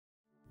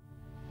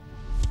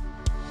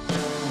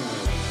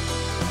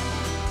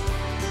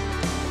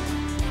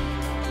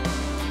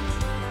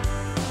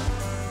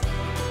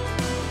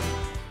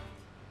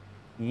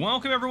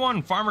Welcome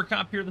everyone, Farmer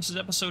Cop here. This is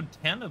episode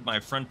 10 of my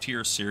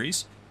Frontier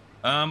series.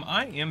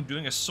 I am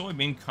doing a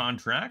soybean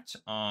contract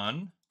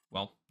on,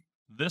 well,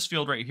 this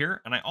field right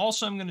here, and I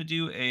also am going to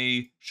do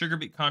a sugar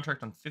beet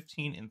contract on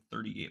 15 and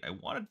 38. I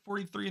wanted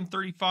 43 and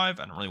 35.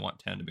 I don't really want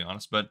 10 to be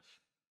honest, but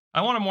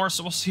I wanted more,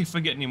 so we'll see if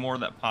we get any more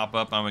that pop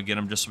up. I'm going to get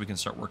them just so we can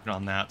start working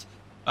on that.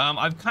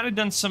 I've kind of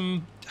done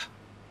some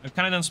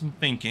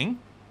thinking,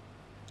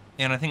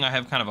 and I think I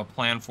have kind of a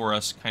plan for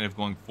us kind of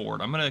going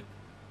forward. I'm going to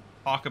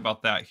talk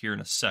about that here in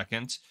a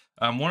second.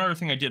 One other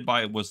thing I did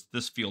buy was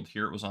this field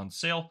here. It was on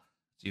sale.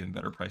 It's even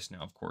better price now,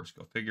 of course.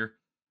 Go figure.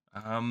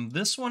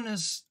 This one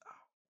is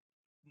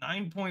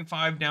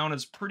 9.5 down.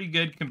 It's pretty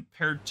good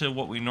compared to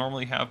what we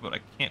normally have, but I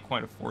can't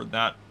quite afford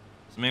that.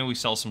 So maybe we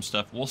sell some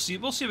stuff. We'll see.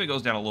 We'll see if it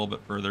goes down a little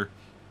bit further.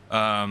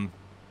 And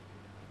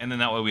then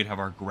that way we'd have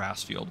our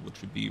grass field,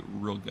 which would be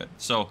real good.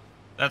 So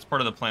that's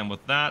part of the plan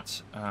with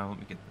that. Let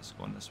me get this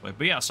going this way.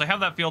 But yeah, so I have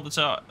that field. It's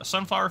a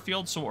sunflower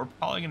field. So what we're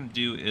probably going to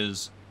do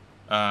is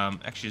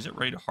actually, is it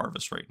ready to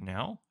harvest right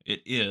now?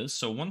 It is.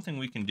 So one thing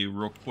we can do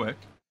real quick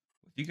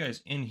with you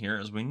guys in here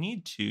is we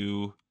need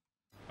to,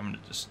 I'm going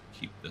to just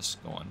keep this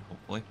going,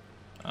 hopefully,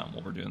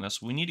 while we're doing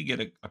this. We need to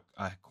get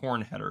a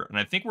corn header. And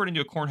I think we're going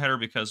to do a corn header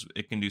because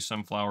it can do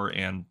sunflower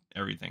and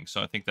everything.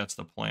 So I think that's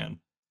the plan.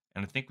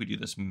 And I think we do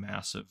this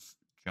massive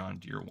John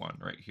Deere one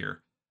right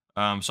here.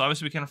 So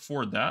obviously we can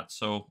afford that.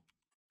 So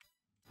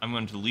I'm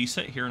going to lease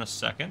it here in a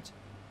second.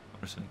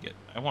 I'm just gonna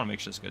I want to make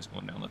sure this guy's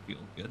going down the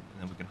field good, and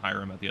then we can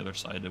hire him at the other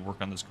side to work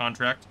on this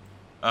contract.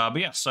 But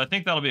yeah, so I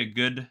think that'll be a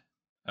good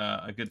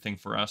thing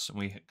for us, and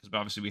because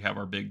obviously we have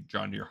our big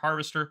John Deere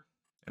harvester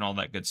and all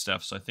that good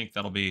stuff. So I think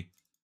that'll be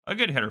a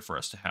good header for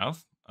us to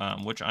have,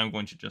 which I'm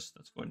going to let's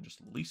go ahead and just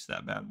lease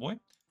that bad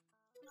boy.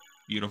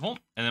 Beautiful,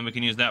 and then we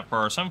can use that for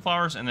our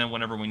sunflowers, and then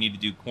whenever we need to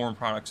do corn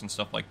products and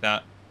stuff like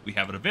that, we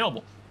have it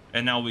available.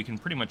 And now we can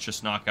pretty much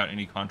just knock out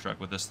any contract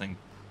with this thing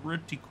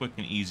pretty quick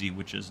and easy,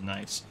 which is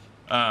nice.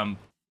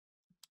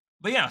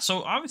 But yeah,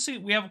 so obviously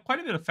we have quite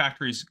a bit of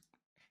factories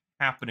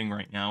happening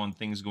right now and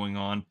things going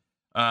on.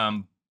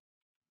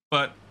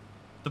 But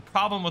the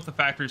problem with the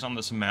factories on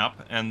this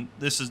map, and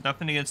this is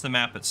nothing against the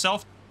map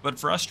itself, but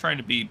for us trying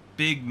to be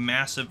big,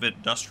 massive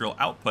industrial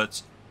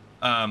outputs,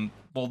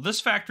 well, this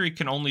factory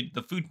can only,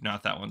 the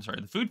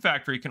food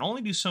factory can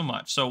only do so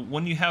much. So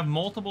when you have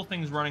multiple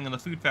things running in the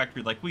food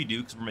factory like we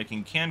do, because we're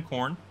making canned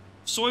corn,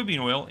 soybean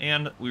oil,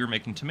 and we were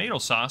making tomato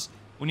sauce,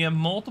 when you have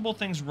multiple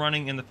things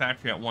running in the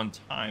factory at one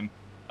time,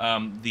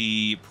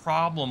 the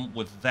problem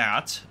with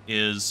that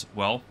is,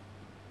 well,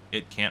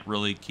 it can't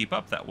really keep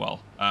up that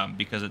well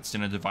because it's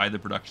going to divide the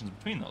productions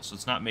between those. So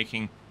it's not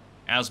making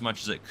as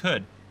much as it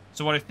could.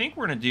 So what I think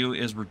we're going to do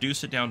is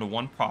reduce it down to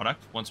one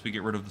product once we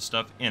get rid of the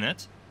stuff in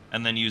it,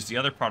 and then use the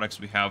other products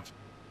we have,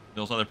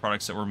 those other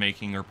products that we're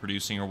making or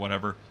producing or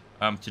whatever,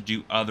 to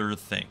do other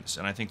things.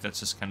 And I think that's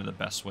just kind of the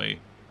best way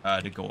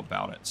to go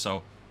about it.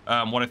 So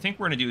what I think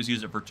we're going to do is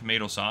use it for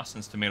tomato sauce,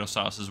 since tomato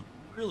sauce is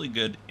really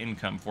good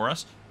income for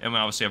us. And we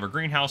obviously have our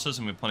greenhouses,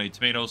 and we have plenty of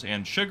tomatoes,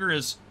 and sugar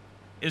is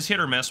hit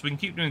or miss. We can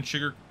keep doing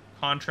sugar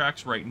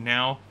contracts right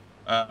now.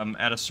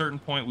 At a certain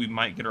point, we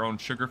might get our own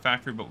sugar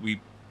factory, but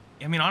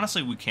I mean,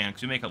 honestly, we can,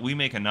 because we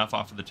make enough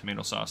off of the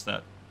tomato sauce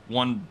that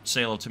one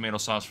sale of tomato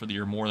sauce for the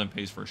year more than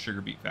pays for a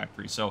sugar beet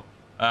factory. So,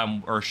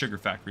 or a sugar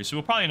factory. So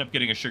we'll probably end up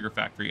getting a sugar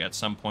factory at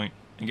some point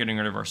and getting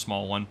rid of our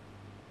small one.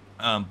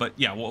 But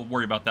yeah, we'll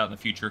worry about that in the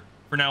future.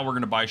 For now, we're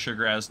going to buy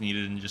sugar as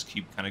needed and just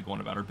keep kind of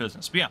going about our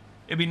business. But yeah,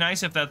 it'd be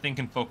nice if that thing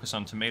can focus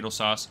on tomato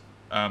sauce,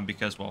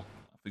 because, well,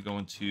 if we go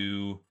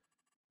into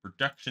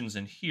productions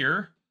in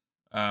here,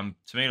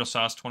 tomato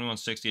sauce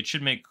 2160, it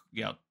should make,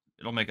 yeah,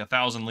 it'll make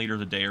 1,000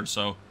 liters a day or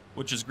so,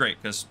 which is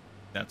great because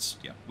that's,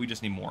 yeah, we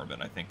just need more of it,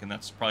 I think, and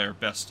that's probably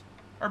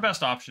our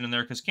best option in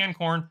there, because canned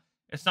corn,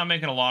 it's not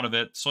making a lot of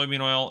it. Soybean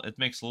oil, it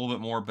makes a little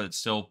bit more, but it's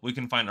still, we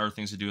can find other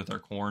things to do with our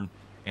corn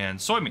and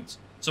soybeans.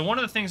 So one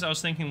of the things I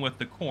was thinking with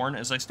the corn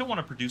is I still want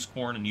to produce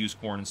corn and use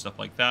corn and stuff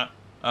like that.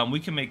 We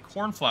can make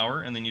corn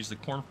flour and then use the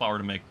corn flour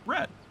to make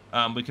bread.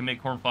 We can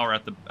make corn flour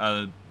at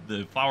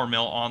the flour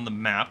mill on the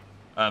map.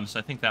 So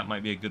I think that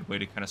might be a good way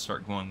to kind of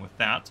start going with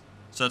that.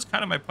 So that's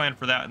kind of my plan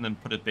for that, and then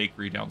put a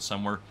bakery down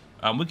somewhere.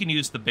 We can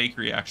use the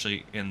bakery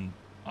actually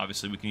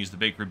obviously we can use the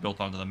bakery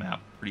built onto the map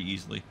pretty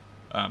easily.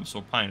 So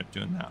we'll probably end up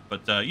doing that.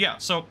 But yeah,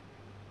 so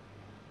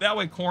that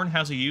way corn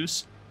has a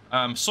use.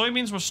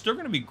 Soybeans, we're still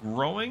going to be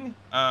growing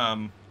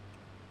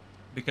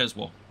because,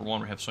 well, for one,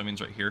 we have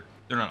soybeans right here.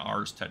 They're not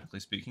ours, technically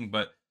speaking,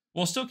 but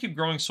we'll still keep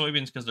growing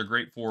soybeans because they're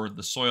great for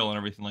the soil and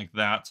everything like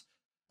that.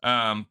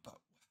 But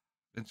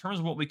in terms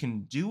of what we can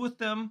do with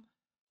them,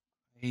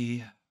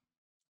 there's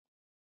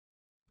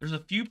a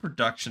few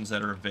productions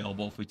that are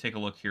available. If we take a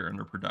look here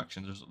under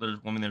productions,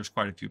 there's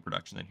quite a few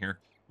production in here.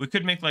 We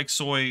could make like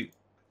I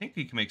think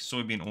we can make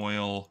soybean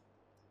oil.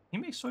 Can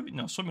you make soybean?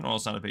 No, soybean oil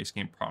is not a base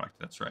game product.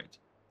 That's right.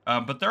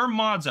 But there are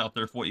mods out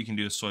there for what you can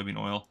do with soybean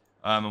oil.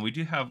 And we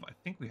do have, I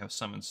think we have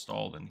some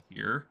installed in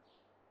here.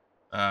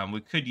 We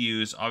could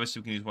use,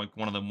 obviously we can use like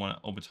one of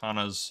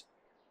Obitana's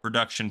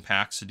production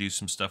packs to do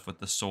some stuff with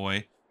the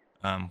soy.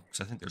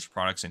 Because I think there's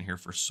products in here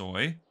for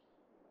soy.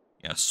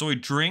 Yeah, soy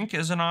drink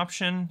is an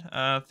option.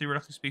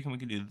 Theoretically speaking, we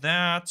could do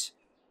that.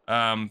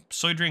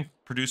 Soy drink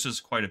produces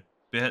quite a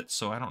bit,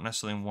 so I don't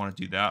necessarily want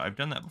to do that. I've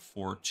done that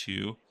before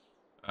too,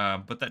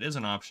 but that is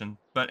an option.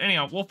 But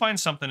anyhow, we'll find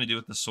something to do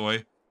with the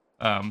soy.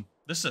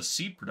 This is a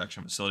seed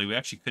production facility. We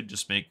actually could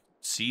just make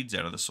seeds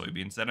out of the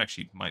soybeans. That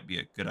actually might be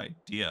a good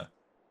idea.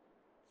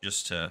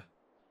 Just to,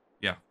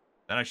 yeah,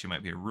 that actually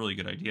might be a really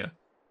good idea.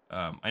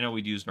 I know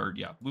we'd used our,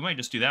 yeah, we might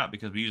just do that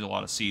because we use a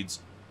lot of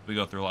seeds. We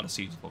go through a lot of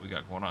seeds with what we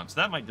got going on. So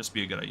that might just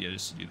be a good idea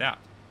just to do that.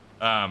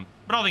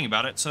 But I'll think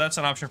about it. So that's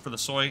an option for the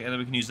soy, and then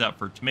we can use that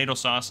for tomato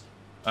sauce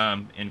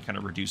and kind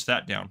of reduce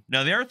that down.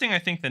 Now, the other thing I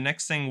think the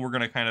next thing we're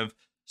going to kind of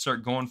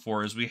start going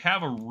for is we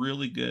have a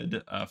really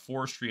good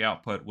forestry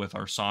output with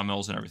our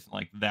sawmills and everything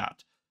like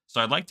that. So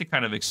I'd like to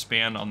kind of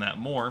expand on that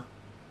more.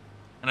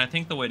 And I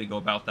think the way to go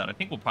about that, I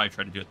think we'll probably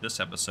try to do it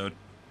this episode,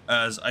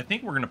 is I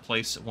think we're going to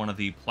place one of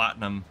the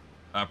platinum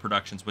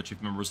productions, which if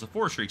you remember was the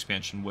forestry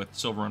expansion with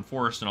Silver Run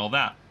Forest and all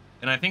that.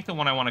 And I think the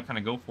one I want to kind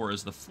of go for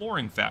is the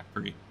flooring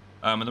factory.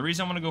 And the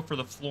reason I want to go for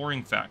the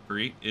flooring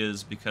factory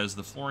is because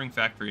the flooring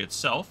factory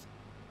itself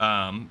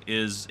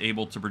is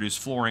able to produce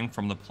flooring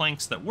from the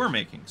planks that we're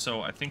making.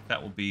 So I think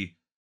that will be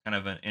kind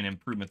of an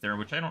improvement there,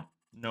 which I don't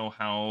know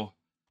how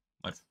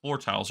much floor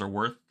tiles are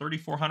worth.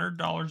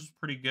 $3,400 is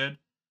pretty good.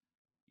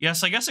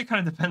 Yes, I guess it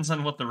kind of depends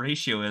on what the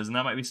ratio is, and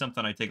that might be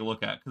something I take a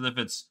look at. Because if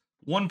it's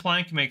one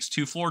plank makes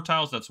 2 floor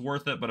tiles, that's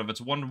worth it. But if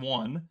it's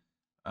 1-to-1,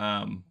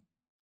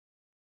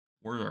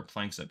 where are our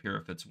planks up here?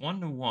 If it's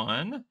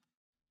 1-to-1,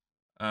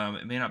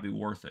 it may not be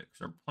worth it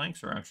because our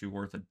planks are actually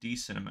worth a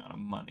decent amount of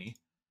money.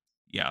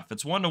 Yeah, if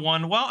it's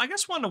 1-to-1, well, I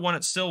guess 1-to-1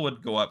 it still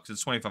would go up because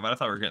it's 25. I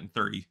thought we were getting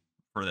 30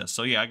 for this.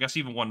 So yeah, I guess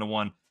even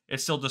 1-to-1,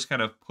 it's still just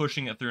kind of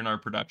pushing it through in our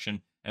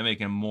production and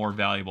making them more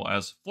valuable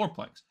as floor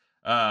planks.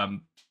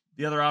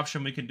 The other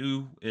option we can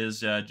do is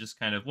just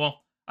kind of,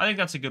 well, I think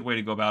that's a good way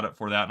to go about it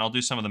for that. And I'll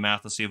do some of the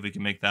math to see if we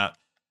can make that,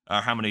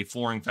 how many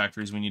flooring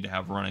factories we need to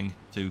have running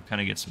to kind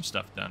of get some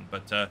stuff done.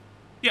 But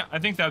yeah, I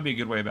think that would be a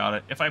good way about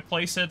it. If I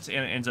place it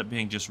and it ends up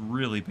being just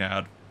really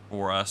bad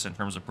for us in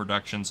terms of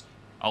productions,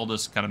 I'll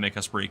just kind of make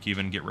us break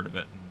even, get rid of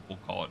it, and we'll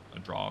call it a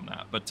draw on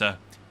that. But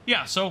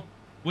yeah, so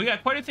we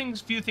got quite a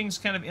few things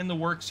kind of in the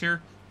works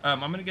here. I'm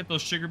going to get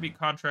those sugar beet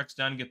contracts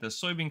done, get the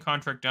soybean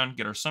contract done,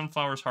 get our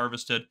sunflowers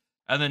harvested.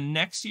 And then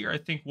next year, I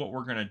think what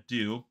we're going to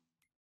do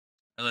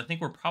is I think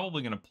we're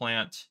probably going to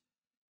plant,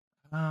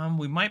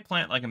 we might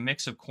plant like a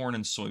mix of corn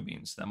and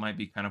soybeans. That might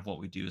be kind of what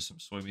we do, is some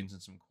soybeans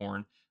and some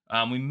corn.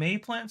 We may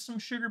plant some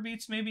sugar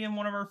beets maybe in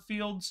one of our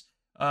fields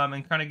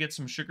and kind of get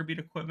some sugar beet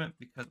equipment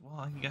because, well,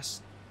 I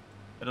guess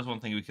that is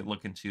one thing we could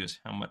look into is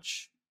how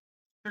much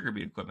sugar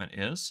beet equipment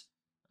is.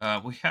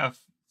 We have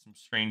some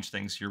strange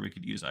things here we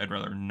could use. I'd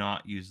rather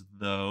not use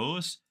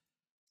those.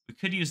 We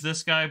could use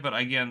this guy, but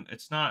again,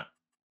 it's not,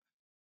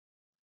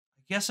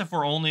 I guess if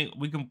we're only,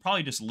 we can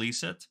probably just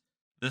lease it.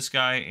 This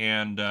guy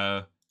and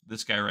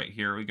this guy right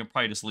here, we can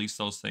probably just lease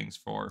those things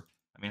for,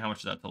 I mean, how much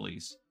is that to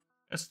lease?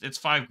 It's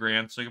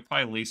 $5,000, so you can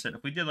probably lease it.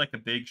 If we did like a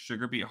big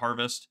sugar beet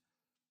harvest,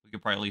 we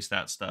could probably lease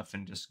that stuff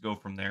and just go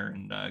from there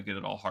and get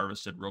it all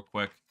harvested real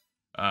quick.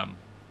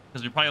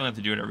 Because we probably only have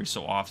to do it every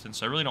so often,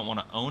 so I really don't want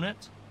to own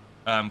it.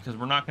 Because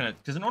we're not going to,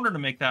 because in order to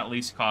make that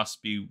lease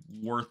cost be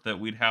worth it,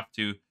 we'd have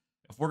to,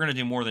 if we're going to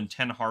do more than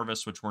 10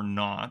 harvests, which we're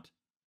not,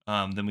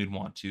 then we'd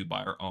want to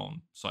buy our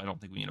own. So I don't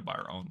think we need to buy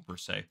our own per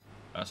se.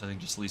 So I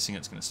think just leasing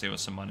it's going to save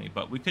us some money.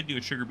 But we could do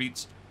a sugar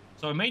beets.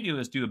 So what I may do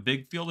is do a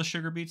big field of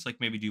sugar beets, like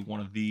maybe do one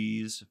of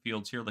these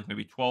fields here, like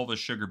maybe 12 of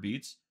sugar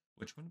beets.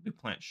 Which when did we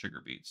plant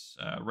sugar beets?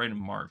 Right in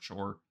March,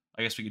 or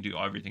I guess we could do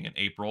everything in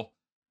April.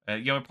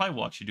 Yeah, we probably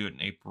will actually do it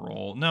in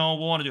April. No,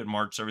 we'll want to do it in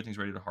March, so everything's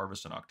ready to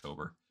harvest in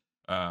October.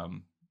 Yeah,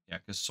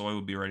 because soy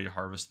will be ready to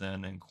harvest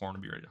then, and corn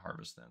will be ready to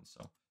harvest then.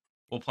 So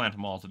we'll plant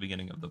them all at the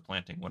beginning of the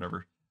planting,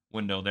 whatever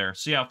window there.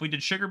 So yeah, if we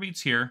did sugar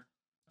beets here,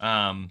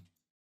 and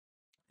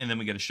then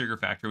we get a sugar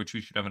factory, which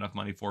we should have enough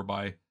money for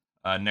by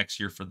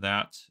next year for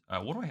that.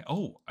 What do I?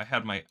 Oh, I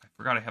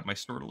forgot I had my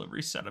store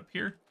delivery set up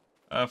here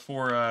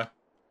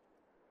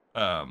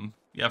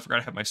yeah, I forgot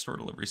I had my store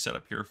delivery set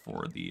up here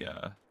for the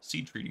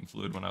seed treating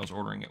fluid when I was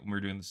ordering it when we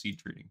were doing the seed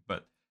treating.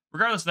 But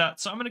regardless of that,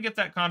 so I'm going to get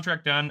that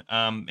contract done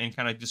and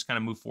kind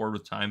of move forward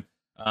with time.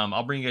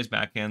 I'll bring you guys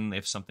back in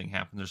if something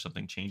happens or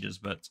something changes.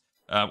 But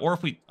or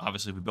if we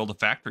build a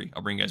factory,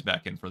 I'll bring you guys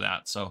back in for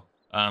that. So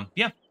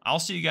yeah, I'll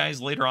see you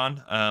guys later on.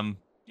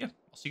 Yeah,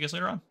 I'll see you guys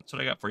later on. That's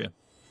what I got for you.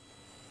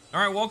 All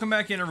right, welcome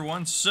back in,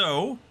 everyone.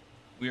 So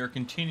we are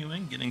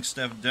continuing getting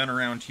stuff done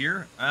around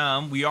here.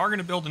 We are going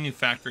to build a new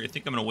factory. I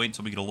think I'm going to wait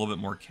until we get a little bit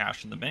more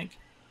cash in the bank.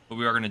 But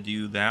we are going to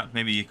do that.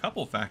 Maybe a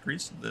couple of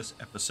factories this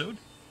episode.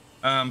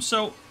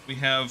 So we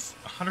have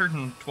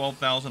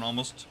 112,000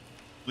 almost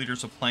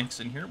liters of planks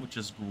in here, which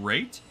is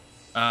great.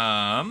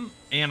 And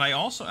I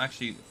also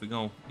actually, if we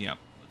go, yeah,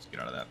 let's get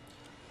out of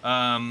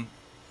that.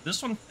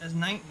 This one has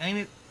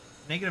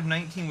negative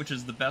 19, which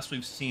is the best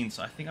we've seen.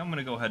 So I think I'm going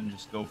to go ahead and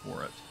just go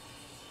for it.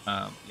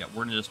 Yeah,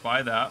 we're going to just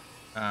buy that.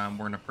 We're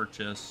going to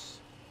purchase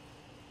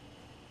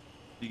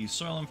the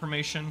soil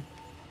information,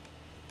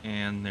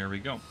 and there we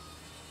go.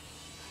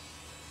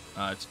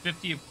 It's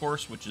 50, of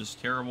course, which is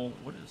terrible.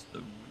 What is the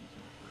reason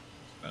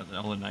for this?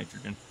 All the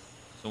nitrogen.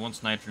 So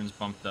once nitrogen's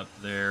bumped up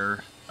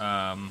there,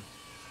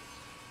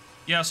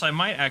 yes, I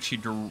might actually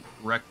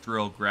direct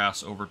drill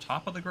grass over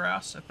top of the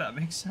grass, if that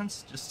makes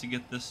sense, just to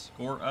get this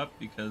score up,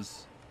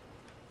 because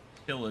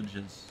tillage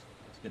is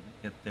getting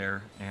hit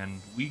there,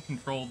 and weed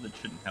control that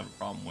shouldn't have a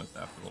problem with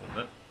after a little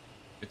bit.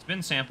 It's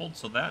been sampled,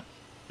 so that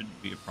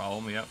shouldn't be a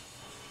problem. Yep.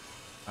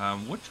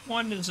 Which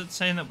one is it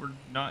saying that we're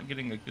not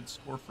getting a good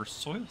score for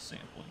soil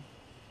sampling?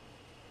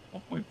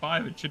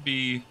 1.5. It should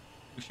be.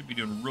 We should be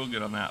doing real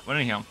good on that. But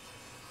anyhow,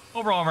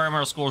 overall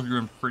environmental scores are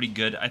doing pretty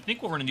good. I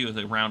think what we're gonna do is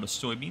a round of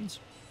soybeans.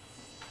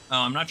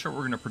 I'm not sure what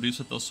we're gonna produce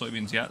with those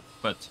soybeans yet,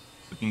 but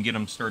we can get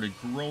them started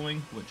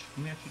growing. Which,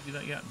 can we actually do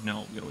that yet?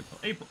 No, we gotta wait till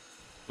April,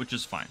 which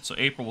is fine. So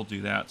April we'll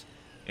do that,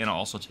 and I'll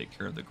also take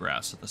care of the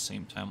grass at the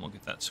same time. We'll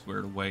get that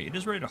squared away. It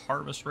is ready to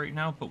harvest right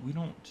now, but we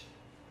don't.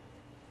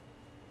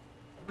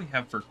 What do we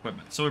have for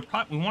equipment? So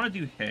we want to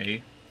do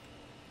hay.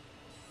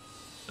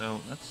 So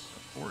that's a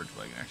forage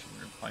wagon. Actually,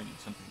 we're gonna probably need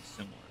something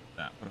similar to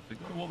that. But if we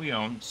go to what we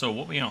own, so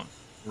what we own,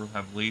 we'll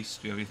have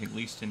leased. Do you have anything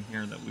leased in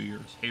here that we are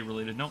hay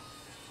related? No.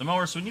 The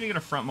mower. So we need to get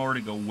a front mower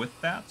to go with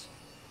that.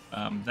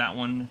 That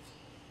one,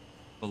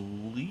 I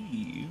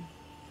believe.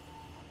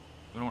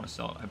 We don't want to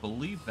sell it. I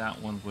believe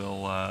that one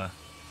will. Let's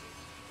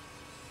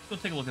go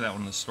take a look at that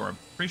one in the store. I'm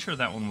pretty sure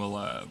that one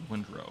will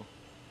windrow.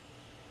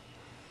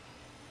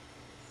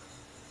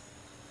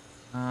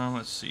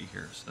 Let's see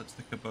here. So that's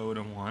the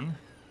Kubota one.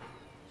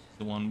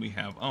 The one we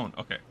have owned.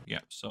 Okay, yeah.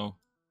 So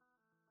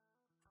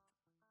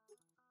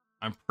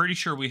I'm pretty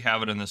sure we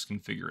have it in this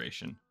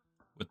configuration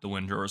with the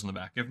windrowers in the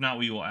back. If not,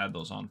 we will add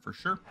those on for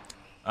sure.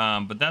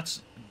 But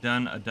that's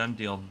done. A done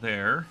deal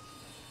there.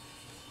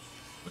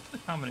 What's the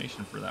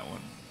combination for that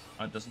one?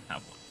 It doesn't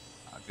have one.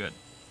 Good.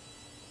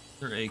 Is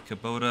there a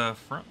Kubota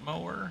front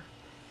mower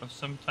of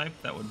some type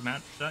that would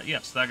match that?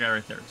 Yes, that guy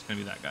right there. It's gonna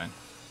be that guy.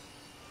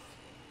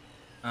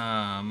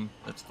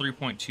 That's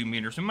 3.2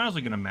 meters. We might as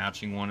well get a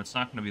matching one. It's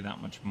not going to be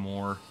that much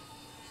more.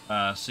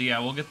 So yeah,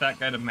 we'll get that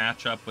guy to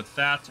match up with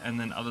that. And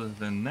then other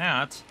than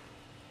that,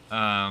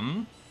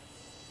 we're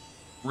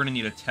going to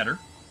need a tedder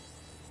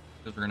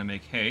because we're going to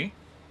make hay.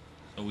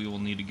 So we will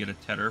need to get a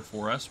tedder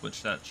for us,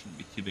 which that shouldn't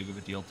be too big of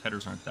a deal.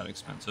 Tedders aren't that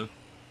expensive.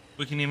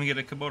 We can even get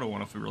a Kubota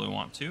one if we really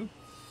want to.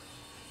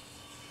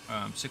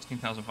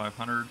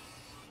 16,500,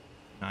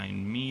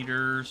 9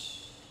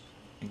 meters.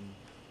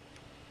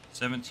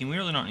 17. We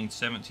really don't need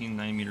 17.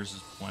 9 meters is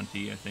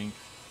plenty, I think,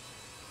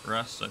 for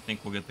us. So I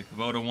think we'll get the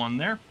Kubota one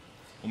there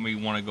when we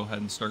want to go ahead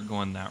and start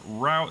going that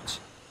route.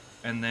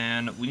 And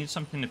then we need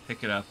something to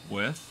pick it up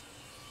with.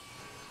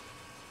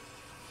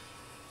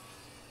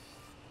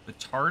 The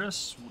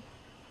TARDIS would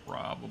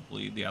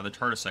probably, yeah, the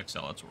TARDIS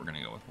XL. That's what we're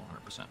going to go with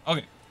 100%.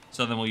 Okay,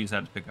 so then we'll use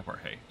that to pick up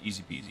our hay.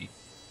 Easy peasy.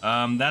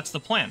 That's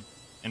the plan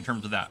in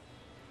terms of that.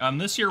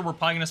 This year, we're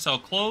probably going to sell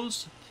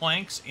clothes,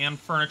 planks, and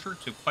furniture,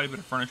 to quite a bit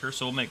of furniture,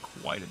 so we'll make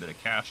quite a bit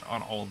of cash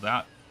on all of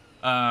that.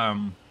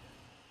 Yeah,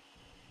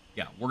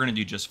 we're going to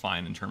do just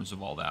fine in terms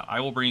of all that.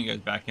 I will bring you guys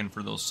back in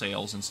for those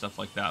sales and stuff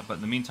like that, but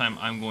in the meantime,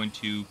 I'm going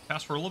to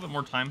pass for a little bit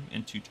more time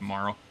into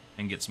tomorrow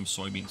and get some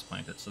soybeans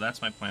planted. So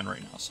that's my plan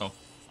right now. So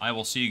I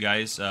will see you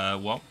guys,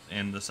 well,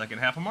 in the second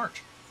half of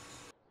March.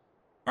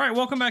 All right,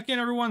 welcome back in,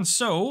 everyone.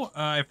 So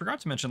I forgot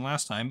to mention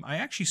last time, I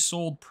actually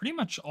sold pretty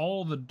much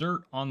all the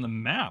dirt on the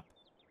map.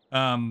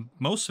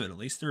 Most of it, at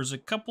least. There's a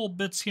couple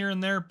bits here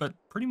and there, but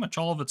pretty much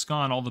all of it's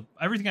gone.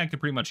 Everything I could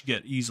pretty much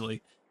get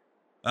easily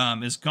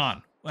is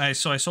gone.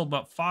 So I sold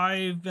about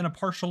 5 in a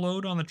partial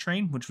load on the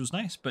train, which was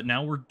nice, but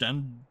now we're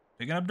done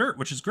picking up dirt,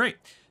 which is great.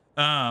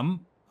 I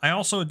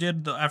also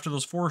did, after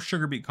those 4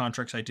 sugar beet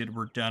contracts I did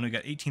were done, we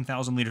got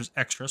 18,000 liters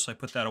extra, so I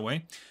put that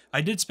away.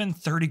 I did spend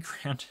 30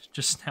 grand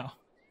just now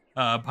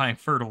buying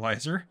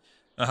fertilizer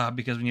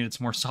because we needed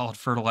some more solid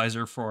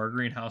fertilizer for our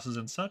greenhouses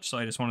and such, so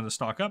I just wanted to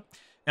stock up.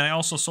 And I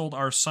also sold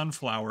our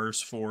sunflowers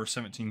for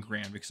 17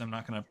 grand because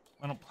I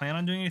don't plan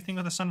on doing anything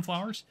with the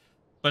sunflowers.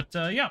 But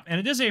yeah, and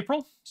it is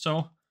April,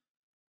 so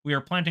we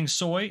are planting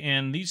soy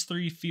in these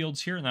 3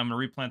 fields here, and I'm going to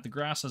replant the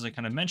grass as I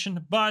kind of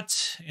mentioned.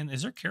 But, and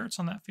is there carrots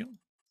on that field?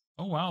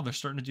 Oh wow, they're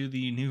starting to do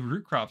the new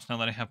root crops now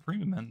that I have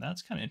premium in.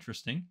 That's kind of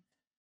interesting.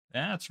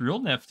 That's real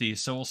nifty.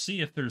 So we'll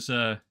see if there's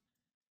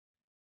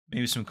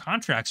maybe some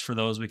contracts for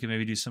those. We can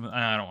maybe do some.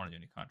 I don't want to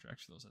do any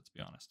contracts for those, let's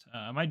be honest.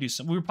 I might do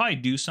some. We would probably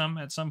do some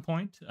at some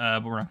point,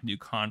 but we're not going to do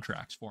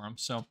contracts for them.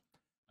 So,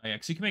 yeah,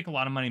 because you can make a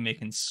lot of money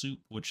making soup,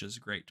 which is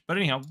great. But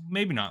anyhow,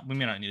 maybe not. We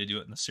may not need to do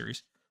it in the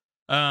series.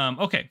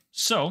 Okay,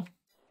 so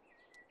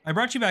I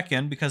brought you back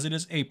in because it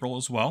is April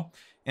as well,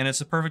 and it's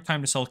the perfect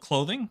time to sell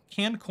clothing,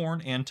 canned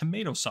corn, and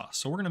tomato sauce.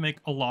 So we're going to make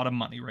a lot of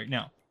money right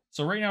now.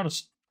 So right now, to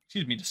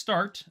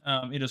start,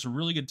 it is a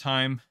really good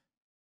time.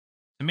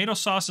 Tomato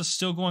sauce is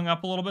still going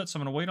up a little bit, so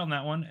I'm going to wait on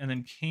that one. And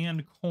then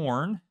canned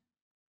corn.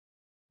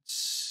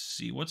 Let's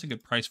see, what's a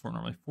good price for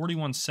normally?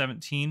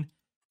 $41.17.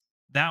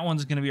 That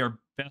one's going to be our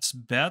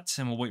best bet,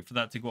 and we'll wait for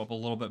that to go up a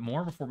little bit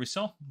more before we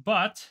sell.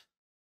 But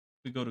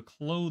if we go to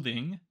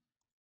clothing,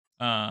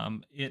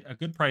 a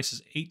good price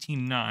is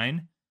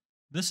 $18.9.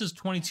 this is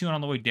 22 and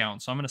on the way down.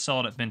 So I'm going to sell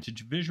it at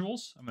Vintage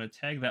Visuals. I'm going to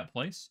tag that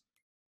place,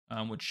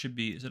 which should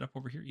be, is it up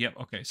over here? Yep.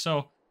 Okay.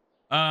 So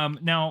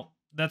now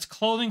that's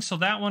clothing. So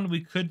that one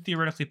we could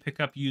theoretically pick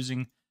up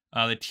using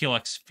the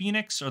TLX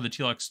Phoenix or the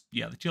TLX,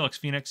 yeah, the TLX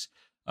Phoenix,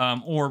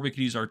 or we could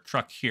use our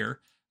truck here.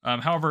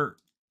 However,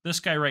 this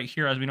guy right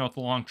here, as we know with the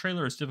long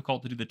trailer, it's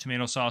difficult to do the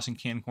tomato sauce and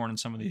canned corn in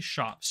some of these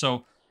shops.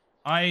 So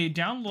I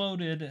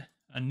downloaded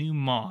a new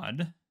mod,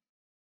 and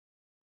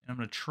I'm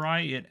going to try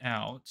it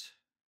out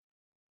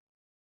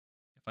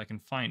if I can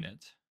find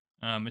it.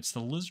 It's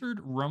the Lizard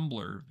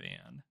Rumbler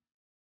van.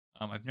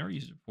 I've never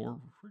used it before.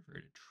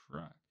 Refrigerated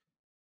truck.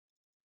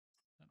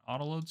 That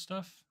auto load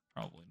stuff?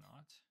 Probably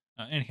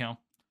not. Anyhow,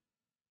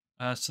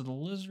 so the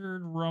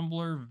Lizard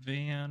Rumbler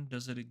van,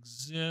 does it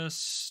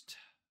exist?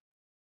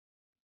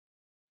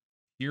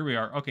 Here we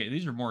are. Okay,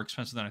 these are more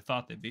expensive than I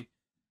thought they'd be.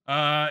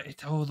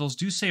 Oh, those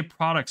do say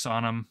products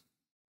on them.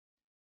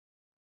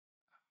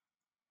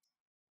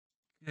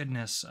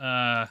 Goodness.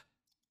 Yeah,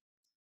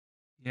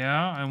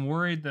 I'm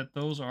worried that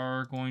those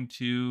are going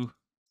to...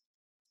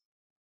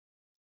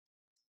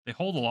 They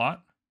hold a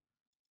lot,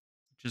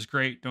 which is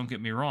great, don't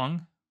get me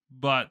wrong.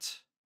 But,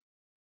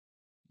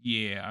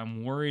 yeah,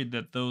 I'm worried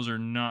that those are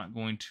not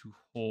going to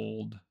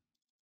hold...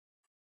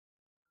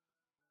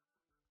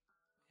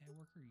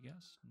 Worker,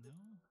 yes, no.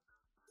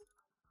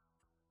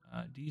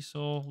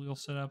 Diesel wheel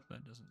setup,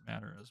 that doesn't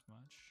matter as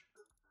much.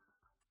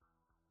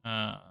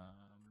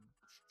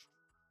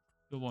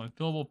 Fillable and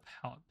fillable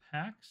pallet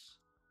packs.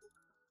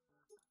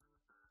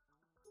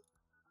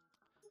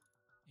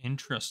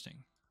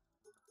 Interesting.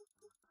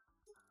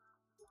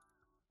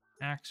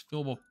 Packs,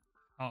 fillable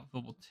pallet,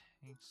 fillable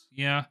tanks.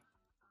 Yeah.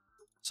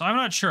 So I'm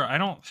not sure. I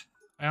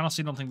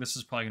honestly don't think this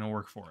is probably going to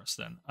work for us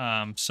then.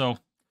 So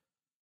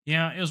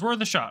yeah, it was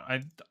worth a shot.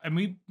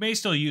 We may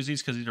still use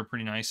these because these are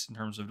pretty nice in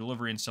terms of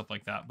delivery and stuff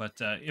like that. But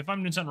if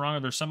I'm doing something wrong or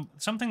there's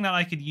something that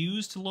I could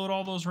use to load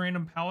all those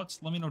random pallets,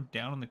 let me know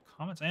down in the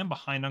comments. I am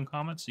behind on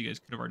comments, so you guys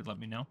could have already let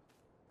me know.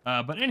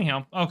 But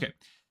anyhow, okay.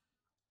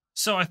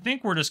 So I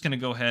think we're just going to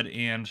go ahead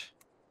and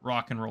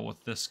rock and roll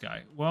with this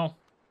guy. Well,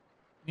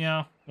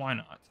 yeah, why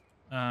not?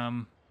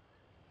 I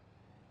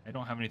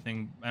don't have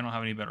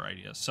any better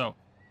ideas. So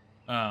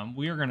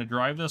we are going to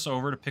drive this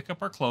over to pick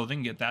up our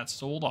clothing, get that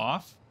sold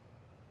off.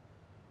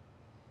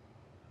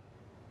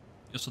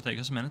 This will take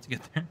us a minute to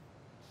get there.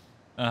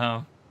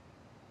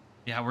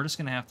 Yeah, we're just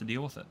going to have to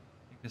deal with it.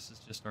 I think this is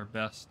just our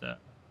best.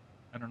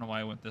 I don't know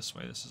why I went this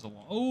way. This is a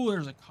long... Oh,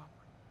 there's a cop.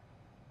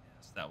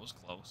 Yes, that was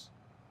close.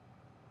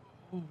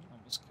 Oh,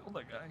 almost killed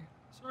that guy.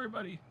 Sorry,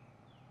 buddy.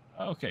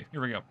 Okay,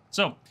 here we go.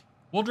 So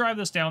we'll drive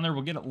this down there.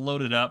 We'll get it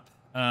loaded up.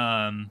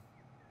 Yeah,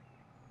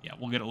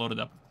 we'll get it loaded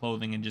up with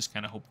clothing and just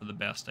kind of hope for the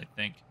best, I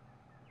think.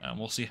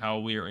 We'll see how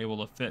we are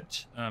able to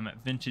fit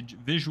at Vintage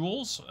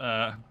Visuals.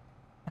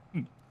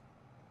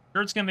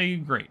 Sure, it's going to be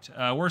great.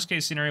 Worst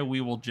case scenario, we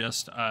will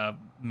just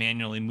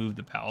manually move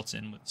the pallets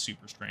in with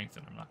super strength,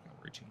 and I'm not going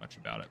to worry too much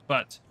about it.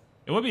 But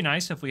it would be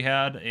nice if we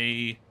had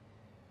a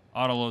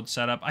auto load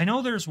setup. I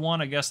know there's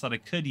one, I guess, that I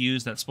could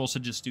use that's supposed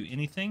to just do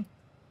anything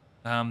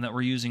that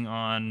we're using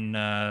on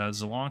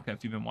Zelonka.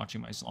 If you've been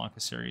watching my Zelonka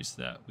series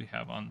that we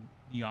have on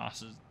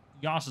Yoss's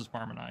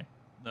farm and I,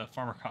 the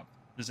Farmer Cop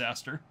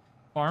Disaster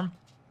farm.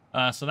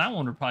 So that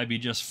one would probably be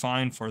just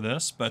fine for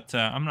this, but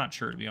I'm not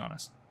sure, to be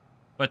honest.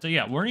 But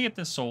yeah, we're going to get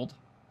this sold,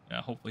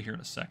 hopefully here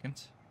in a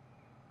second.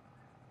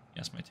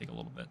 Yes, might take a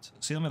little bit.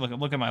 See, let me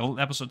look at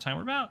my episode time.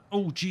 We're about,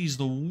 oh, geez,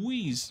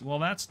 Louise. Well,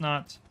 that's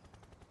not...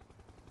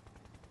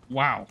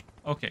 Wow.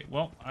 Okay,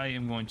 well, I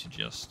am going to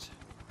just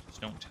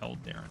don't tell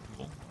Darren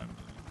what I'm doing.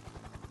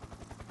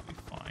 It'll be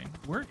fine.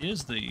 Where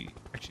is the...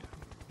 Actually,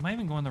 am I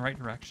even going the right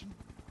direction?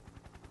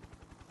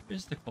 Where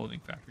is the clothing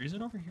factory? Is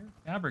it over here?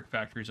 Fabric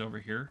factory's over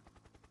here.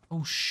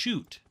 Oh,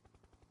 shoot.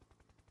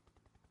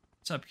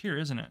 It's up here,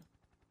 isn't it?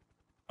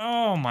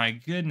 Oh my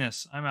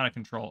goodness, I'm out of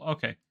control.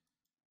 Okay.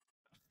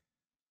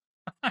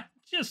 I'm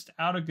just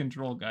out of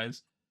control,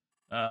 guys.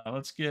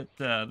 Let's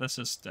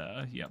just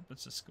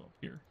go up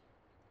here.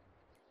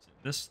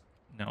 This,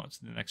 no, it's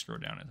the next row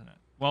down, isn't it?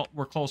 Well,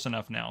 we're close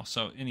enough now,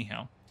 so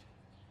anyhow.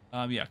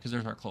 Yeah, because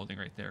there's our clothing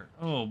right there.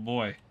 Oh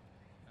boy.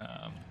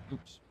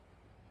 Oops.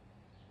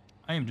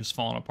 I am just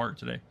falling apart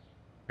today,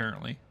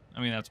 apparently. I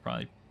mean, that's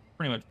probably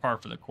pretty much par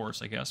for the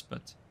course, I guess,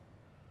 but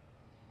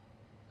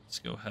let's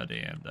go ahead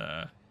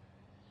and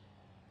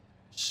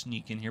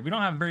sneak in here. We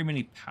don't have very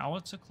many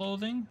pallets of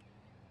clothing,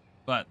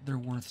 but they're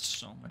worth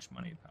so much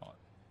money a pallet.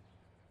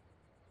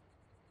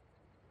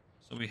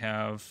 So we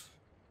have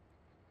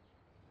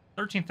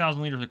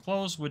 13,000 liters of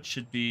clothes, which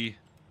should be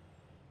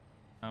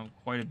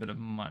quite a bit of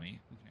money.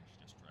 We can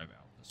actually just drive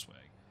out this way,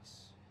 I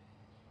guess.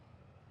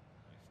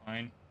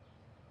 Fine.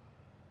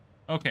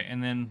 Okay,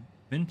 and then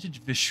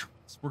Vintage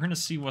Visuals. We're gonna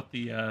see what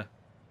the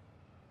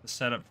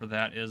setup for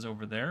that is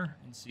over there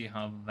and see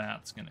how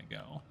that's gonna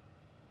go.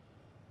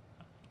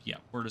 Yeah,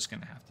 we're just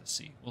gonna have to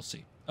see. We'll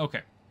see.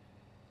 Okay.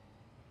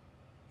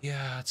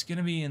 Yeah, it's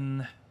gonna be in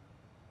the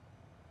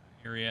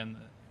area in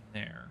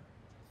there.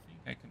 I think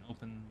I can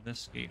open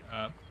this gate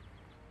up.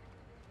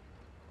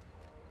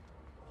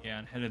 Yeah,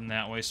 and head in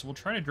that way. So we'll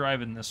try to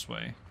drive in this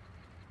way.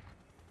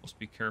 Let's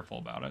be careful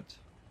about it.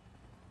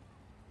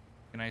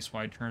 A nice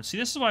wide turn. See,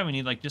 this is why we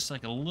need like just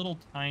like a little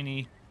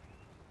tiny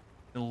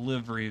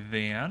delivery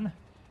van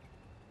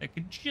that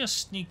could just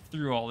sneak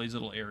through all these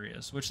little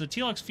areas, which the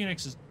TLX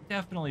Phoenix is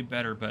definitely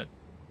better, but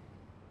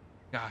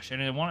gosh,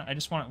 I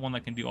just want one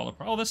that can do all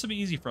the... Oh, this would be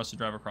easy for us to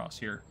drive across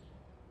here.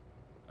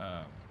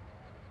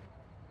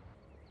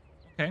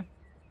 Okay.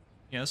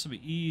 Yeah, this will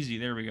be easy.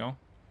 There we go.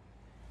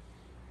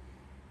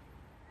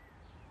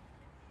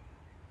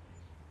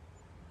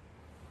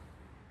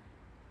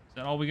 Is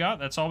that all we got?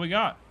 That's all we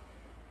got.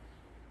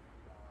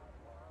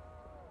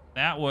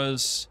 That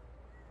was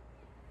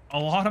a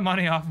lot of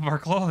money off of our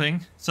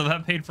clothing, so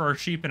that paid for our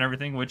sheep and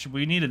everything, which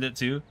we needed it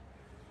to.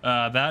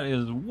 That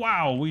is...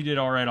 Wow, we did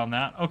all right on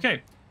that.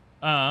 Okay.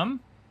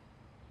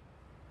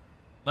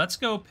 Let's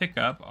go pick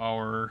up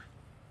our...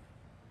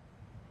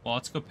 Well,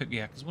 let's go pick...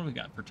 Yeah, because what do we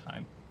got for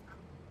time?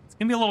 It's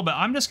going to be a little bit...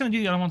 I'm just going to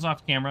do the other ones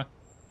off camera,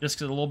 just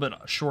because it's a little bit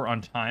short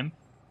on time.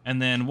 And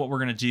then what we're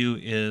going to do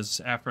is,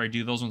 after I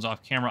do those ones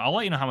off camera, I'll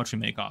let you know how much we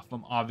make off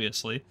them,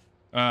 obviously.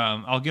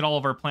 I'll get all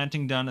of our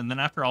planting done, and then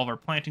after all of our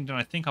planting done,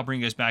 I think I'll bring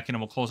you guys back in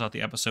and we'll close out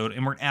the episode,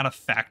 and we're going to add a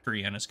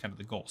factory in as kind of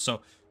the goal. So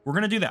we're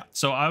going to do that.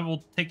 So I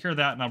will take care of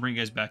that, and I'll bring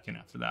you guys back in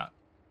after that.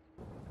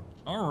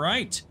 All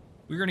right.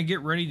 We're going to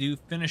get ready to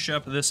finish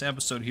up this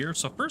episode here.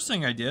 So first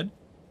thing I did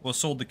was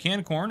sold the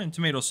canned corn and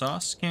tomato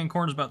sauce. Canned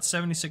corn is about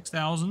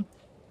 76,000,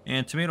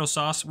 and tomato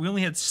sauce, we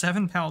only had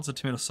 7 pallets of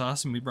tomato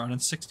sauce, and we brought in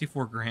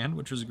 64 grand,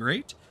 which was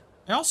great.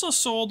 I also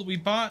sold, we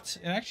bought,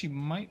 it actually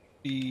might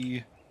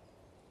be,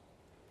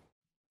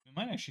 it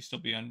might actually still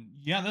be on,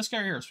 yeah, this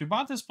guy here. So we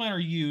bought this planter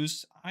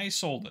used. I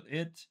sold it.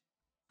 It,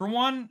 for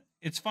one,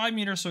 it's 5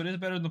 meters, so it is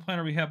better than the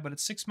planter we have, but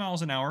it's 6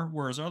 miles an hour,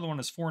 whereas the other one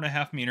is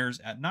 4.5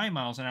 meters at 9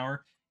 miles an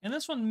hour. And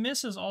this one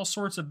misses all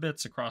sorts of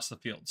bits across the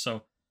field.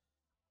 So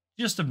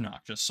just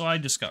obnoxious. So I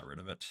just got rid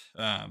of it.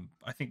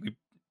 I think we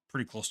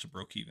pretty close to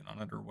broke even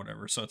on it or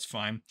whatever, so it's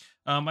fine.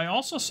 I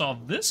also saw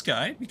this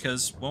guy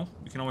because, well,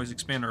 we can always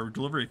expand our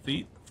delivery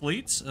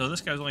fleets. So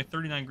this guy's only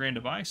 39 grand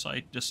to buy, so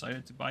I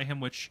decided to buy him,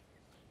 which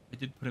I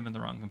did put him in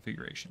the wrong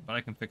configuration, but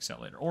I can fix that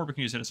later. Or we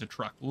can use it as a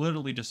truck.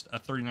 Literally just a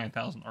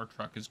 39,000 R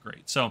truck is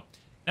great. So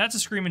that's a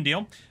screaming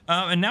deal.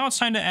 And now it's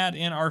time to add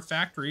in our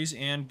factories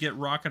and get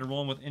rocking and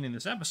rolling with ending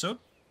this episode.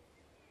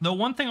 The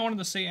one thing I wanted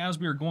to say as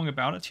we were going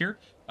about it here,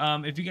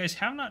 if you guys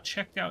have not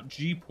checked out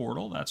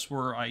G-Portal, that's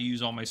where I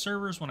use all my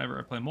servers whenever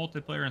I play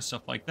multiplayer and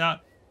stuff like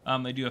that.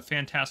 They do a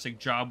fantastic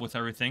job with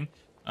everything.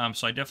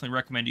 So I definitely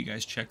recommend you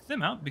guys check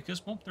them out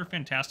because, well, they're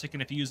fantastic.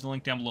 And if you use the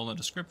link down below in the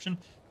description,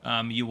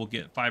 you will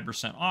get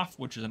 5% off,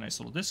 which is a nice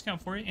little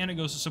discount for you, and it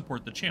goes to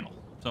support the channel,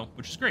 so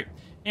which is great.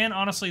 And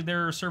honestly,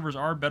 their servers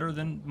are better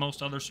than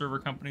most other server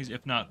companies,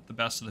 if not the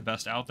best of the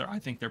best out there. I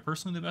think they're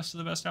personally the best of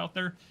the best out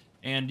there,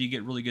 and you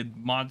get really good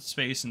mod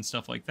space and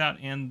stuff like that,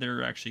 and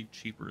they're actually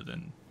cheaper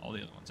than all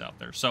the other ones out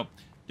there. So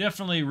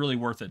definitely really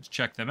worth it to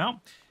check them out.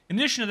 In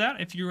addition to that,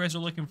 if you guys are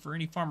looking for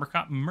any Farmer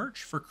Cop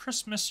merch for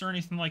Christmas or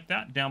anything like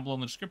that, down below in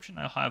the description,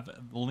 I'll have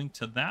the link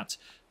to that.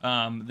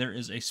 There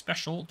is a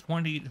special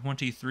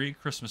 2023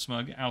 Christmas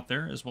mug out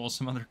there, as well as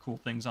some other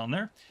cool things on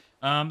there.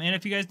 And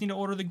if you guys need to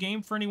order the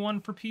game for anyone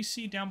for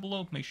PC, down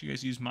below, make sure you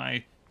guys use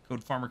my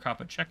code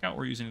FarmerCop at checkout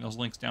or using those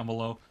links down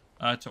below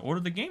to order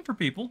the game for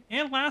people.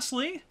 And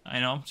lastly, I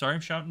know, I'm sorry,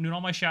 I'm doing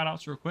all my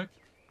shout-outs real quick.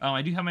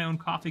 I do have my own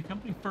coffee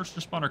company,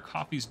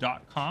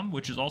 FirstResponderCoffees.com,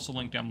 which is also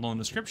linked down below in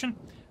the description.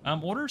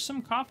 Order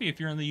some coffee if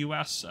you're in the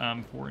U.S.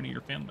 For any of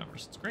your family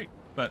members. It's great.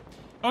 But,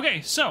 okay,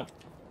 so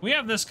we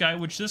have this guy,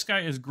 which this guy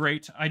is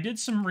great. I did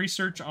some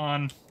research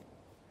on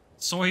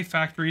soy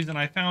factories, and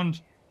I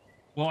found,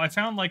 well, I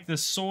found like the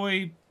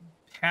soy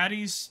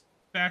patties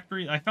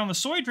factory. I found the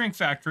soy drink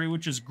factory,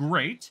 which is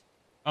great,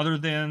 other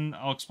than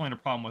I'll explain a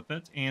problem with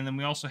it. And then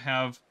we also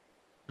have...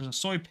 There's a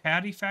soy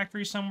patty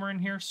factory somewhere in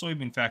here.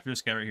 Soybean factory,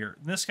 this guy right here.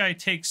 This guy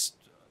takes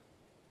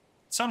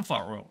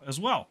sunflower oil as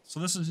well.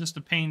 So this is just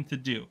a pain to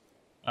do.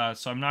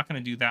 So I'm not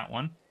going to do that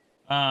one.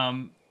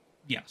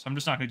 Yeah, so I'm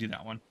just not going to do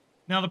that one.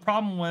 Now, the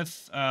problem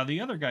with the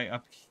other guy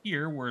up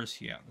here, where is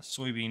he at?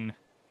 The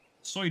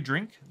soy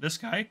drink, this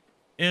guy,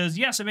 is,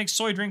 yes, it makes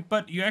soy drink,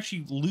 but you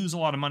actually lose a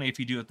lot of money if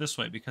you do it this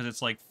way, because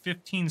it's like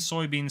 15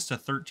 soybeans to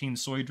 13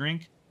 soy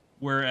drink,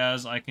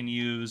 whereas I can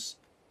use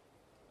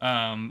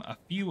a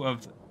few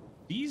of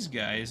these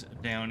guys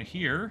down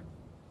here.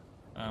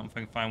 If I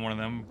can find one of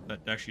them that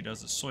actually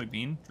does the soy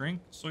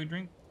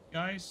drink,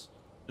 guys.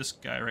 This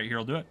guy right here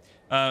will do it.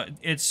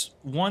 It's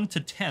 1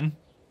 to 10,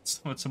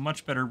 so it's a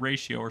much better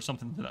ratio or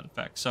something to that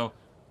effect. So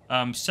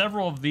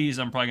several of these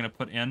I'm probably going to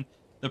put in.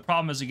 The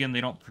problem is, again,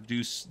 they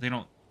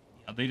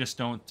just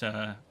don't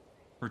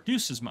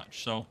produce as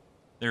much, so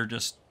they're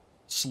just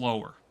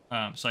slower.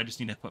 So I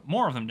just need to put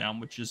more of them down,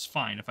 which is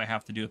fine. If I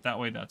have to do it that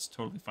way, that's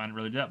totally fine.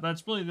 Really,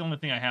 that's really the only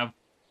thing I have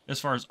as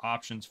far as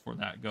options for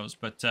that goes.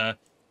 But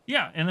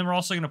yeah, and then we're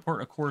also going to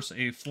port, of course,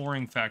 a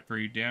flooring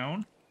factory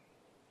down.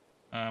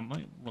 Let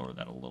me lower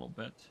that a little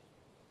bit.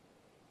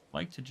 I'd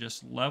like to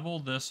just level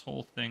this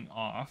whole thing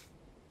off.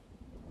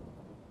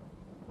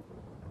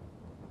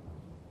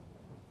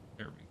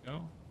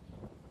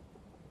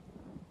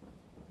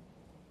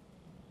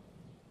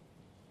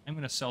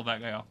 going to sell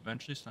that guy off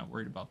eventually, so not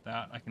worried about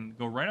that. I can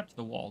go right up to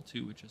the wall,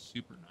 too, which is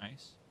super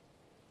nice.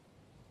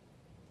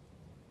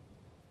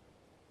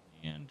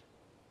 And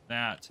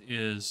that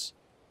is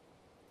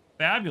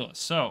fabulous.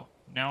 So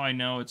now I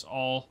know it's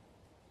all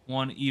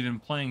one even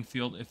playing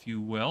field, if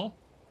you will,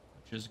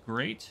 which is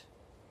great.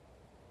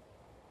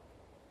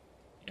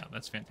 Yeah,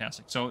 that's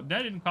fantastic. So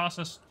that didn't cost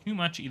us too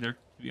much either,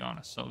 to be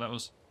honest. So that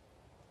was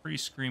a pretty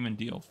screaming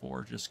deal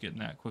for just getting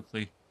that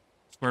quickly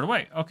squared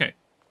away. Okay.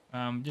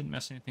 Didn't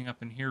mess anything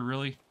up in here,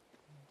 really.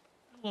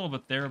 A little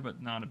bit there,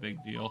 but not a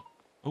big deal.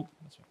 Oh,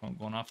 that's my phone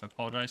going off. I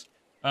apologize.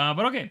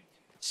 But okay.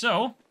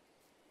 So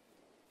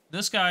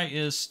this guy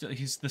is still,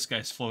 this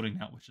guy's floating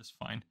now, which is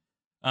fine.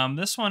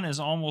 This one is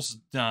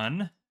almost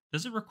done.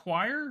 Does it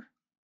require,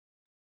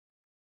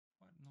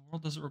 what in the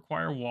world, does it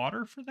require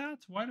water for that?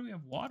 Why do we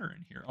have water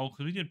in here? Oh,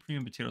 because we did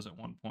premium potatoes at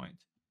one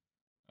point.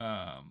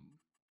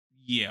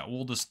 Yeah,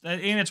 we'll just,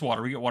 and it's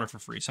water. We get water for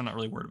free, so I'm not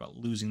really worried about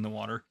losing the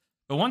water.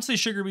 But once these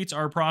sugar beets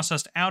are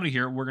processed out of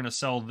here, we're going to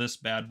sell this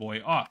bad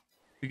boy off.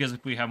 Because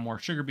if we have more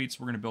sugar beets,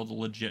 we're going to build a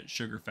legit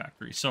sugar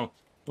factory. So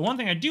the one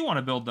thing I do want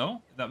to build,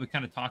 though, that we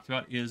kind of talked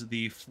about is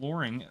the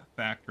flooring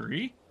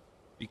factory.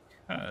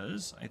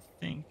 Because I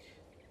think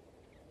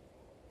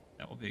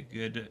that will be a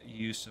good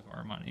use of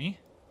our money.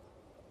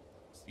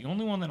 It's the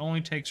only one that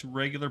only takes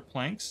regular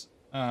planks.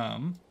 Where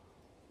are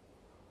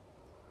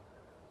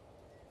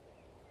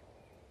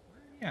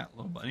you at,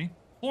 little buddy?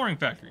 Flooring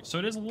factory. So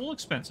it is a little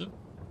expensive.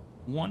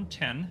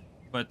 110,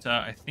 but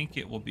I think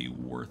it will be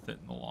worth it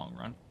in the long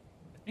run.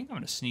 I think I'm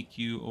going to sneak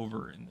you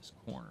over in this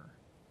corner.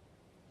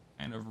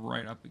 Kind of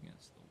right up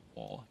against the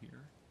wall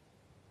here.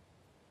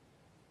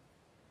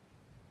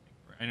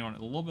 I want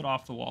it a little bit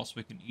off the wall so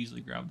we can easily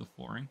grab the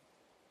flooring.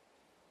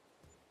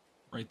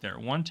 Right there,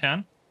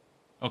 110.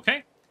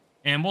 Okay,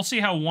 and we'll see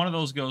how one of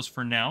those goes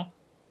for now.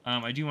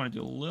 I do want to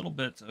do a little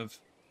bit of...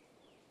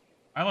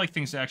 I like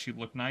things to actually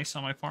look nice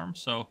on my farm,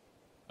 so...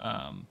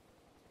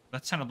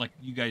 that sounded like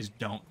you guys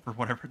don't, for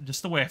whatever,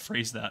 just the way I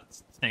phrased that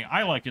thing.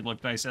 I like it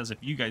look nice as if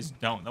you guys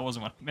don't. That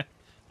wasn't what I meant.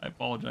 I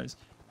apologize.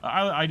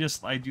 I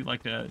do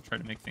like to try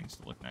to make things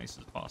to look nice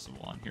as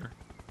possible on here.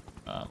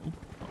 Oop,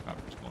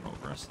 helicopter's going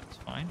over us. That's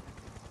fine.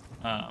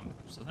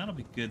 So that'll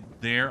be good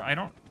there.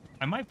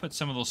 I might put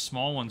some of those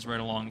small ones right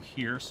along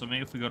here. So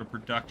maybe if we go to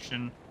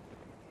production,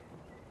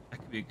 that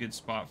could be a good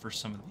spot for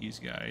some of these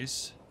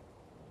guys.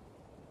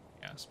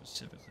 Yeah,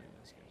 specifically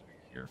these guys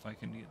right here. If I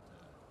can get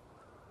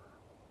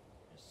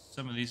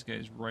some of these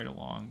guys right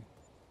along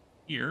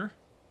here.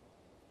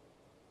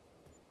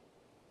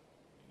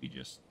 Maybe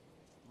just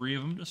 3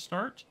 of them to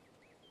start.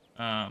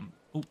 Oh,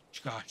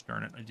 gosh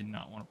darn it. I did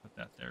not want to put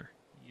that there.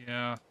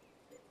 Yeah.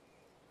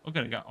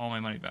 Okay, I got all my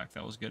money back.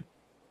 That was good.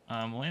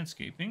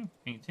 Landscaping,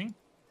 painting.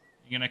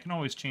 Again, I can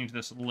always change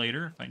this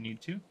later if I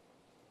need to.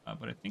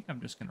 But I think I'm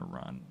just going to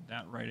run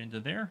that right into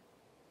there.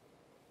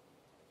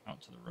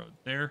 Out to the road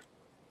there.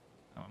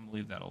 I'm going to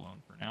leave that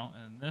alone for now.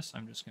 And this,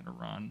 I'm just going to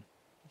run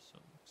just so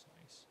it looks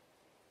nice.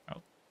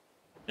 Out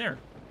there.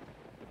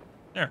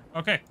 There.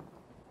 Okay.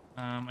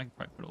 I can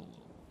probably put a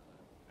little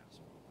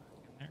asphalt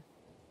back in there.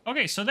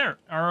 Okay, so there.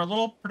 Our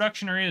little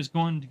production area is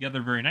going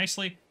together very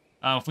nicely.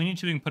 If we need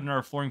to, we can put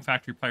another flooring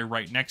factory probably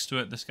right next to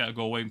it. This guy will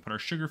go away and put our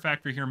sugar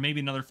factory here. Maybe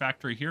another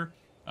factory here.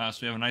 So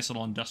we have a nice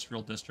little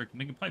industrial district. And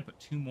we can probably put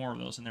 2 more of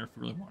those in there if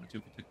we really wanted to,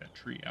 if we took that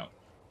tree out.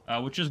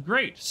 Which is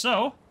great.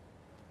 So,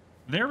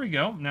 there we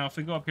go. Now, if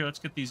we go up here, let's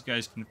get these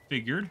guys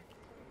configured.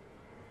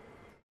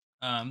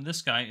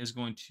 This guy is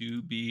going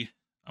to be...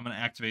 I'm going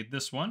to activate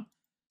this one.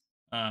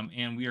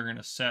 And we are going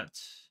to set...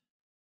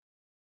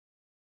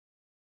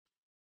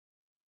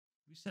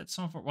 We set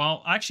some for...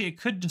 Well, actually, it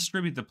could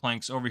distribute the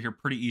planks over here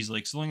pretty easily.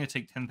 Because it's only going to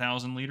take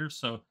 10,000 liters.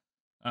 So,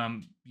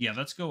 yeah,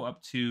 let's go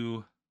up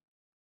to...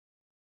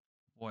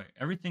 Boy,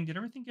 did everything get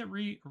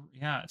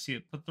Yeah, see,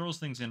 it throws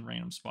things in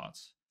random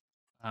spots.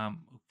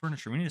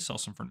 Furniture. We need to sell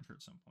some furniture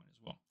at some point as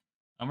well.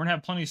 We're going to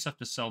have plenty of stuff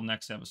to sell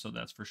next episode,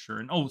 that's for sure.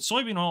 And, oh,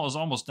 soybean oil is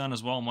almost done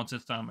as well. And once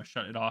it's done, I'm going to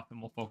shut it off,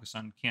 and we'll focus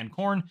on canned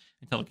corn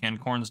until the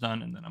canned corn's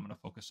done. And then I'm going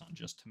to focus on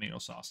just tomato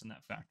sauce in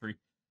that factory,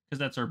 because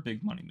that's our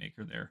big money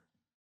maker there.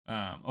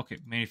 Okay,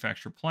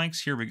 manufacture planks.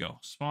 Here we go.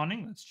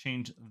 Spawning. Let's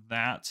change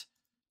that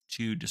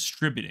to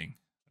distributing.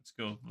 Let's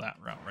go that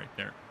route right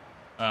there.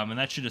 And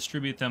that should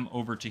distribute them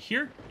over to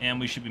here, and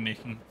we should be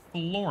making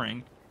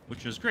flooring,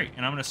 which is great.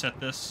 And I'm going to set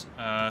this,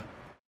 the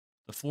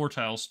floor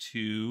tiles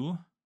to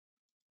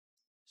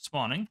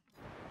spawning,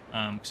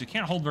 because you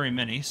can't hold very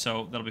many,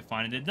 so that'll be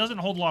fine. And it doesn't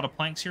hold a lot of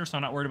planks here, so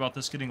I'm not worried about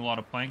this getting a lot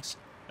of planks.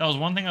 That was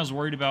one thing I was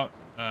worried about.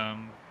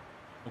 Open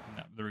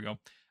that. There we go.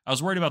 I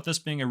was worried about this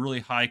being a really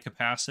high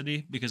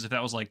capacity, because if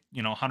that was like,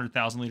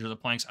 100,000 liters of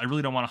planks, I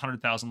really don't want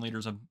 100,000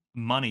 liters of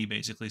money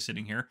basically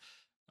sitting here.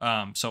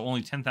 So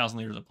only 10,000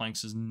 liters of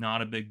planks is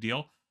not a big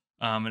deal.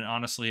 And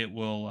honestly,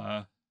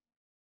 it'll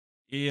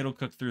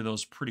cook through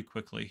those pretty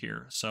quickly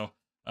here. So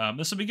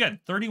this will be good.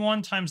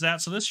 31 times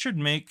that. So this should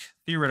make,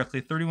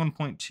 theoretically,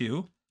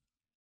 31.2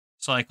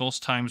 cycles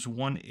times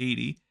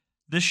 180.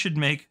 This should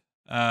make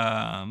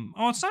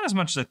Oh, it's not as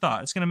much as I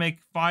thought. It's going to make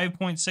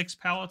 5.6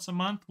 pallets a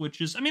month,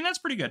 which is, I mean, that's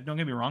pretty good. Don't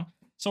get me wrong.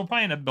 So we'll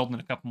probably end up building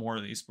a couple more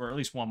of these, or at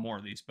least one more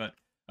of these. But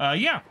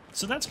yeah,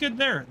 so that's good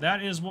there.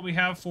 That is what we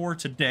have for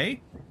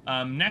today.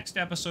 Next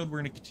episode,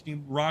 we're going to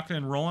continue rocking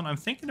and rolling. I'm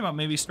thinking about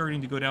maybe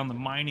starting to go down the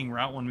mining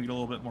route when we get a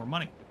little bit more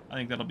money. I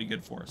think that'll be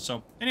good for us.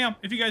 So anyhow,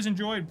 if you guys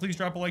enjoyed, please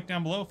drop a like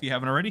down below. If you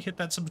haven't already, hit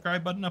that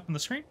subscribe button up on the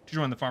screen to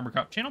join the Farmer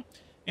Cop channel,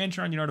 and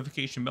turn on your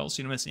notification bell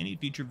so you don't miss any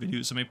future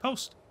videos I may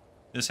post.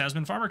 This has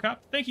been Farmer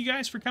Cop. Thank you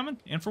guys for coming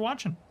and for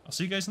watching. I'll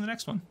see you guys in the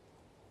next one.